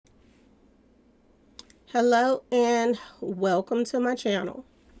Hello and welcome to my channel.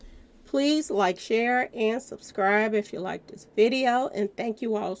 Please like, share, and subscribe if you like this video, and thank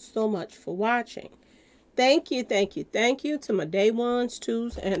you all so much for watching. Thank you to my day ones,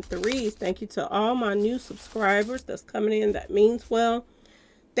 twos, and threes. Thank you to all my new subscribers that's coming in. That means well.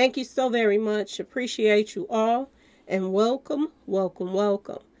 Thank you so very much. Appreciate you all, and welcome.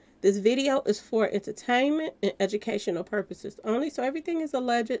 This video is for entertainment and educational purposes only, so everything is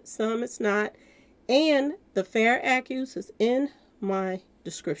alleged, some it's not. And the fair accuse is in my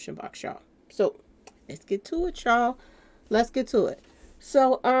description box, y'all. So let's get to it, y'all. Let's get to it.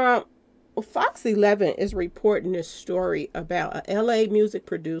 So Fox 11 is reporting this story about a LA music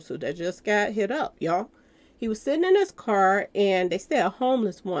producer that just got hit up, y'all. He was sitting in his car, and they said a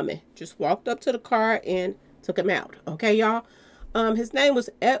homeless woman just walked up to the car and took him out. Okay, y'all. His name was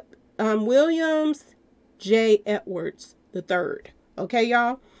Williams J. Edwards III. Okay,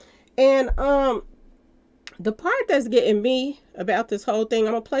 y'all. And the part that's getting me about this whole thing,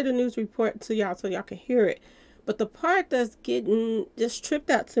 I'm going to play the news report to y'all so y'all can hear it. But the part that's getting just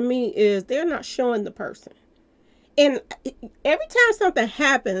tripped out to me is they're not showing the person. And every time something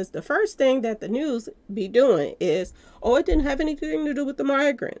happens, the first thing that the news be doing is, oh, it didn't have anything to do with the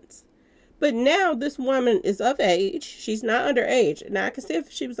migrants. But now this woman is of age. She's not underage. Now, I can see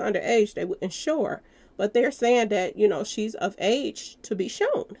if she was underage, they wouldn't show her. But they're saying that, you know, she's of age to be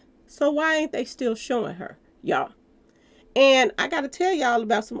shown. So why ain't they still showing her, y'all? And I got to tell y'all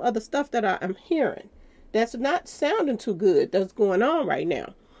about some other stuff that I'm hearing that's not sounding too good that's going on right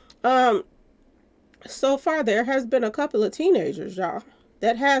now. So far, there has been a couple of teenagers, y'all,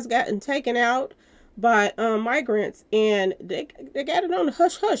 that has gotten taken out by migrants, and they got it on the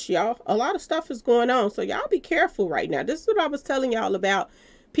hush-hush, y'all. A lot of stuff is going on, so y'all be careful right now. This is what I was telling y'all about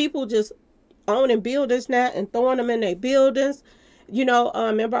people just owning buildings now and throwing them in their buildings. You know,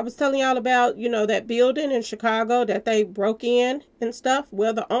 remember I was telling y'all about, you know, that building in Chicago that they broke in and stuff?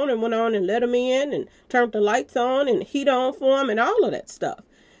 Well, the owner went on and let them in and turned the lights on and heat on for them and all of that stuff.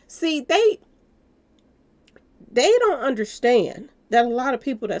 See, they don't understand that a lot of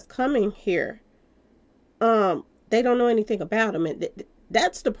people that's coming here, they don't know anything about them. And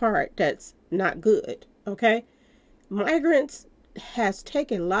that's the part that's not good, okay? Migrants has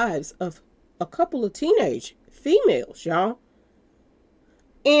taken lives of a couple of teenage females, y'all.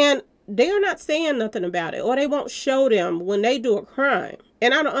 And they're not saying nothing about it, or they won't show them when they do a crime.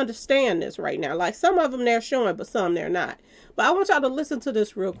 And I don't understand this right now. Like, some of them they're showing, but some they're not. But I want y'all to listen to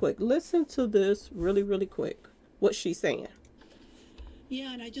this real quick. Listen to this really quick, what she's saying.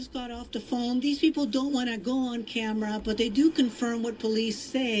 Yeah, and I just got off the phone. These people don't want to go on camera, but they do confirm what police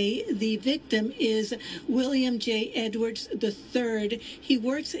say. The victim is William J. Edwards III. He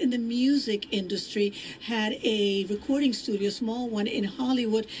works in the music industry, had a recording studio, a small one in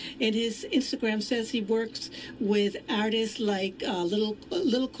Hollywood, and his Instagram says he works with artists like Little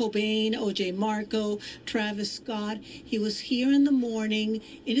Cobain, O.J. Marco, Travis Scott. He was here in the morning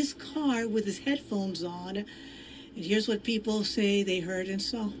in his car with his headphones on. And here's what people say they heard and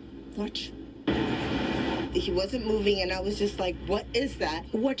saw. Watch. He wasn't moving, and I was just like, what is that?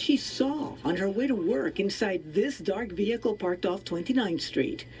 What she saw on her way to work inside this dark vehicle parked off 29th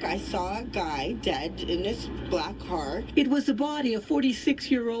Street. I saw a guy dead in his black car. It was the body of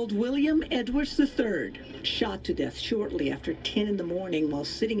 46-year-old William Edwards III, shot to death shortly after 10 in the morning while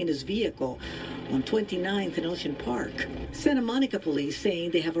sitting in his vehicle on 29th and Ocean Park. Santa Monica police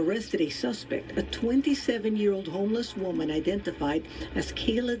saying they have arrested a suspect, a 27-year-old homeless woman identified as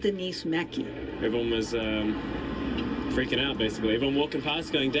Kayla Denise Mackey. Everyone was freaking out, basically. Everyone walking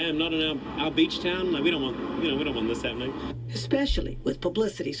past going, damn, not in our beach town. Like, we don't want this happening. Especially with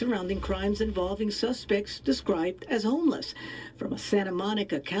publicity surrounding crimes involving suspects described as homeless. From a Santa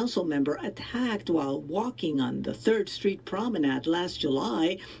Monica council member attacked while walking on the 3rd Street Promenade last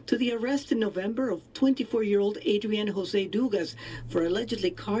July, to the arrest in November of 24-year-old Adrian Jose Dugas for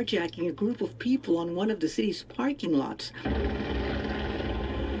allegedly carjacking a group of people on one of the city's parking lots.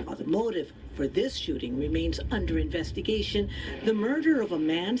 While the motive for this shooting remains under investigation, the murder of a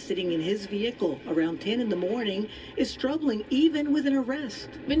man sitting in his vehicle around 10 in the morning is troubling even with an arrest.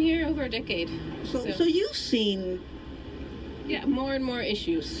 Been here over a decade. So you've seen... Yeah, more and more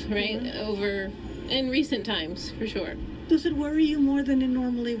issues, right? Over in recent times, for sure. Does it worry you more than it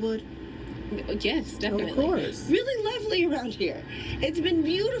normally would? Yes, definitely. Of course. Really lovely around here. It's been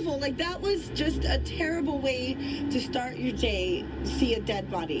beautiful. Like, that was just a terrible way to start your day, see a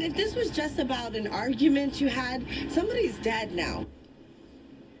dead body. If this was just about an argument you had, somebody's dead now.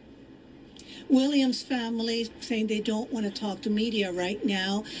 William's family saying they don't want to talk to media right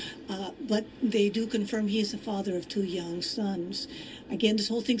now, but they do confirm he is the father of 2 young sons. Again, this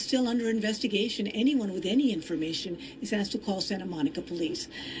whole thing's still under investigation. Anyone with any information is asked to call Santa Monica Police.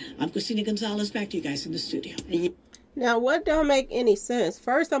 I'm Christina Gonzalez. Back to you guys in the studio. Now, what don't make any sense?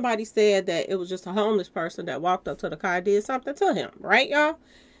 First, somebody said that it was just a homeless person that walked up to the car, did something to him, right, y'all?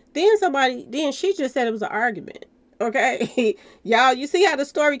 Then she just said it was an argument. Okay, y'all, you see how the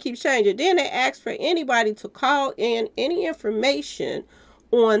story keeps changing. Then they asked for anybody to call in any information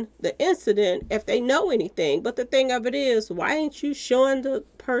on the incident if they know anything. But the thing of it is, why ain't you showing the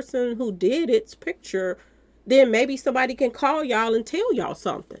person who did its picture? Then maybe somebody can call y'all and tell y'all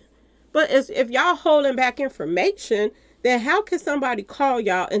something. But if y'all holding back information, then how can somebody call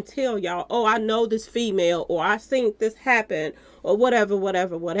y'all and tell y'all, oh, I know this female, or I seen this happen, or whatever,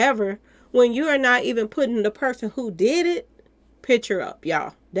 when you are not even putting the person who did it picture up,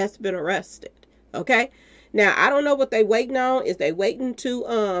 y'all, that's been arrested. Okay? Now, I don't know what they waiting on. Is they waiting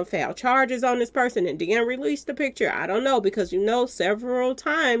to file charges on this person and then release the picture? I don't know, because several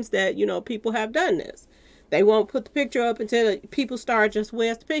times that, people have done this. They won't put the picture up until people start just,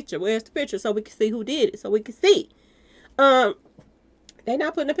 where's the picture, so we can see who did it, so we can see. They're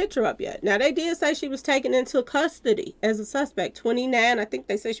not putting the picture up yet. Now, they did say she was taken into custody as a suspect, 29. I think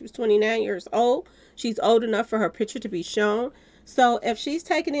they said she was 29 years old. She's old enough for her picture to be shown. So, if she's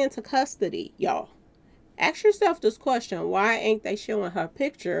taken into custody, y'all, ask yourself this question. Why ain't they showing her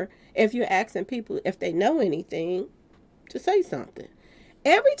picture if you're asking people if they know anything to say something?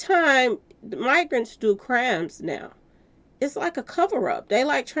 Every time the migrants do crimes now, it's like a cover-up. They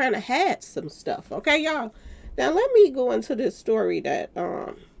like trying to hide some stuff. Okay, y'all? Now, let me go into this story that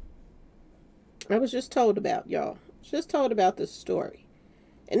I was just told about, y'all. Just told about this story.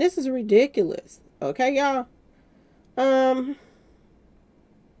 And this is ridiculous. Okay, y'all? Let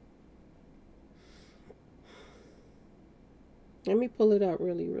me pull it up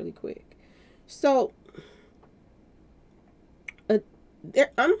really quick. So,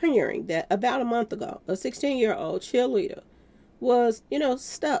 I'm hearing that about a month ago, a 16-year-old cheerleader was,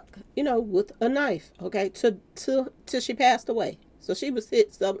 stuck, with a knife, okay, till she passed away. So she was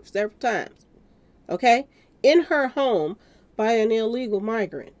hit several times, okay, in her home by an illegal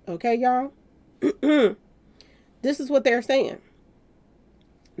migrant, okay, y'all? This is what they're saying.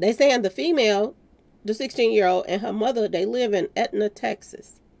 They're saying the female, the 16-year-old, and her mother, they live in Etna,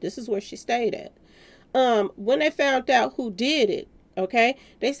 Texas. This is where she stayed at. When they found out who did it, okay,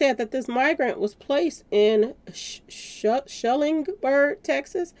 they said that this migrant was placed in Schulenburg,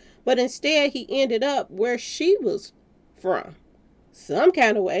 Texas, but instead he ended up where she was from. Some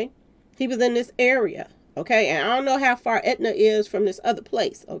kind of way. He was in this area, okay, and I don't know how far Etna is from this other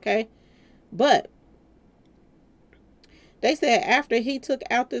place, okay, but they said after he took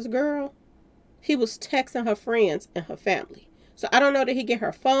out this girl, he was texting her friends and her family. So I don't know, did he get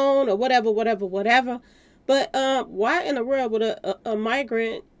her phone or whatever. But why in the world would a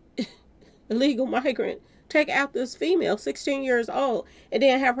migrant, illegal migrant, take out this female, 16 years old, and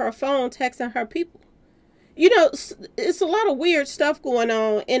then have her phone texting her people? It's a lot of weird stuff going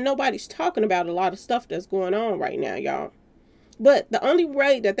on, and nobody's talking about a lot of stuff that's going on right now, y'all. But the only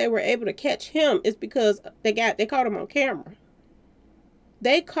way that they were able to catch him is because they caught him on camera.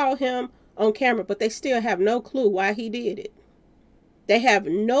 They caught him on camera, but they still have no clue why he did it. They have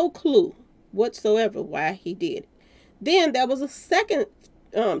no clue whatsoever why he did it. Then there was a second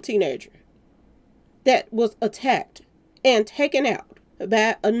teenager that was attacked and taken out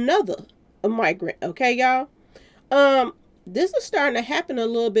by another migrant. Okay, y'all? This is starting to happen a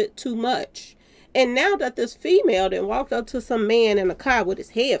little bit too much. And now that this female then walked up to some man in a car with his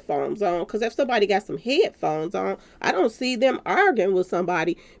headphones on, because if somebody got some headphones on, I don't see them arguing with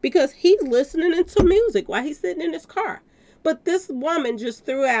somebody because he's listening to music while he's sitting in his car. But this woman just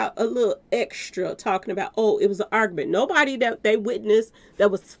threw out a little extra talking about, oh, it was an argument. Nobody that they witnessed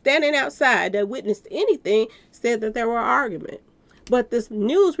that was standing outside that witnessed anything said that there were an argument. But this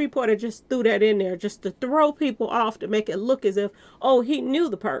news reporter just threw that in there just to throw people off, to make it look as if, oh, he knew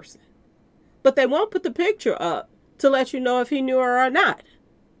the person. But they won't put the picture up to let you know if he knew her or not.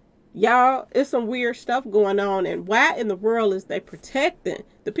 Y'all, it's some weird stuff going on. And why in the world is they protecting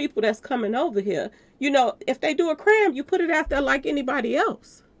the people that's coming over here? If they do a crime, you put it out there like anybody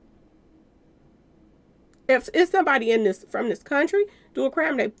else. If it's somebody from this country do a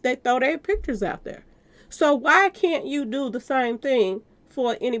crime, they throw their pictures out there. So why can't you do the same thing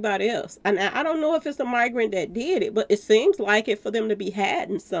for anybody else? And I don't know if it's a migrant that did it, but it seems like it for them to be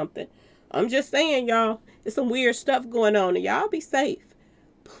hiding something. I'm just saying, y'all, it's some weird stuff going on, and y'all be safe.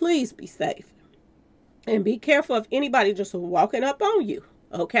 Please be safe. And be careful of anybody just walking up on you.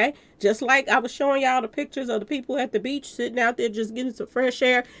 Okay, just like I was showing y'all the pictures of the people at the beach sitting out there just getting some fresh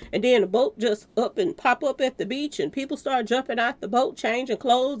air, and then the boat just up and pop up at the beach, and people start jumping out the boat, changing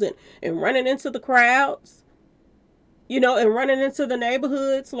clothes, and running into the crowds, you know, and running into the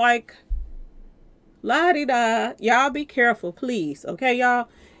neighborhoods like la-di-da. Y'all be careful, please. Okay, y'all.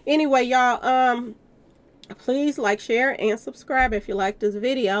 Anyway, y'all, please like, share, and subscribe if you like this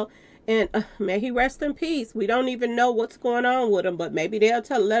video. And may he rest in peace. We don't even know what's going on with him, but maybe they'll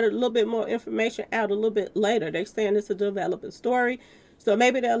let a little bit more information out a little bit later. They're saying it's a developing story, so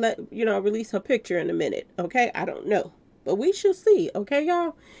maybe they'll release her picture in a minute. Okay, I don't know, but we shall see. Okay,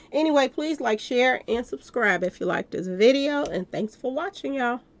 y'all. Anyway, please like, share, and subscribe if you like this video. And thanks for watching,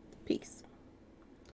 y'all. Peace.